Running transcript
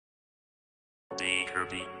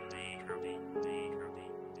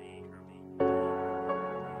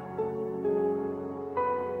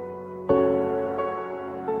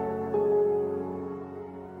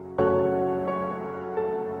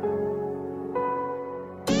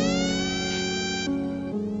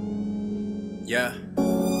Yeah.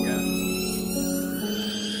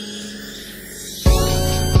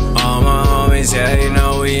 All my homies, yeah, you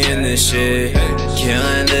know we in this shit.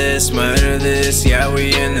 Killing this, murder this, yeah,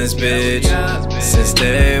 we in this bitch. Since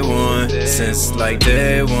day one, since like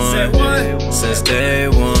day one. Since day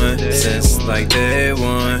one, since like day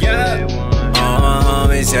one. All my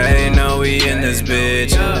homies, yeah, you know we in this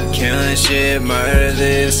bitch. Killing shit, murder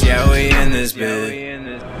this, yeah, we in this bitch.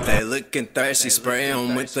 They looking thirsty, spray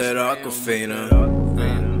 'em with that Aquafina.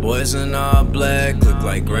 Boys in all black, look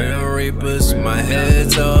like Grim Reapers. My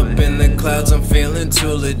head's up in the clouds, I'm feeling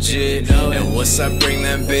too legit. And once I bring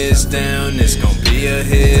that bitch down, it's gon' be a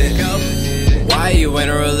hit. Why you in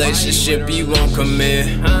a relationship you won't commit?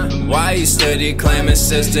 Why you steady claiming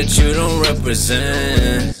sis that you don't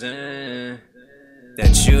represent?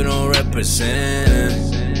 That you don't represent.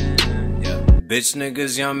 Bitch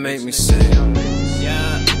niggas, y'all make me sick.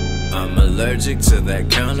 I'm allergic to that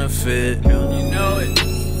counterfeit. You know it.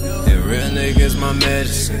 And real niggas my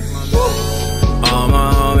medicine. All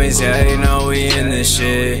my homies, yeah, you know we in this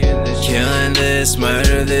shit. Killing this,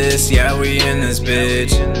 murder this, yeah, we in this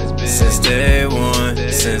bitch. Since day one,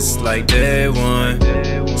 since like day one.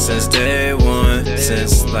 Since day one,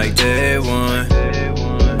 since like day one.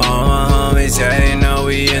 All my homies, yeah, you know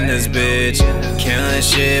we in this bitch. Killing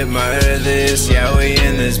shit, murder this, yeah, we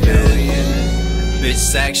in this bitch. Bitch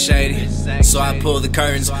sack shady, so I pull the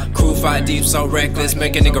curtains. Crew 5 deep, so reckless,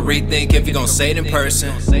 make a nigga rethink if you gon' say it in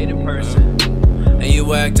person. And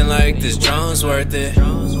you acting like this drone's worth it.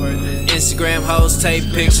 Instagram hoes take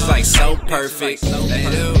pictures like so perfect. They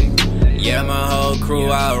do. Yeah, my whole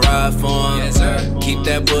crew, I ride for 'em. Keep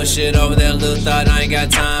that bullshit over there, little thought, I ain't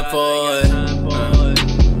got time for it.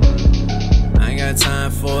 I ain't got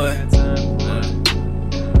time for it.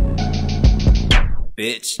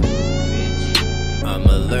 Bitch, I'm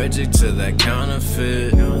allergic to that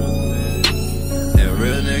counterfeit. And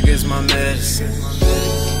real niggas my medicine.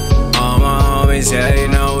 All my homies, yeah, you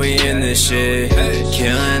know we in this shit.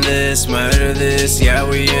 Killing this, murder this, yeah,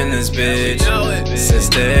 we in this bitch. Since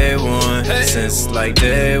day one, since like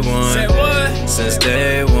day one. Since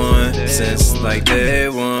day one, since like day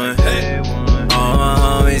one. All my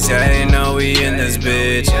homies, yeah, you know we in this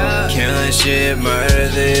bitch. Killing shit, murder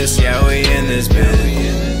this, yeah, we in this bitch.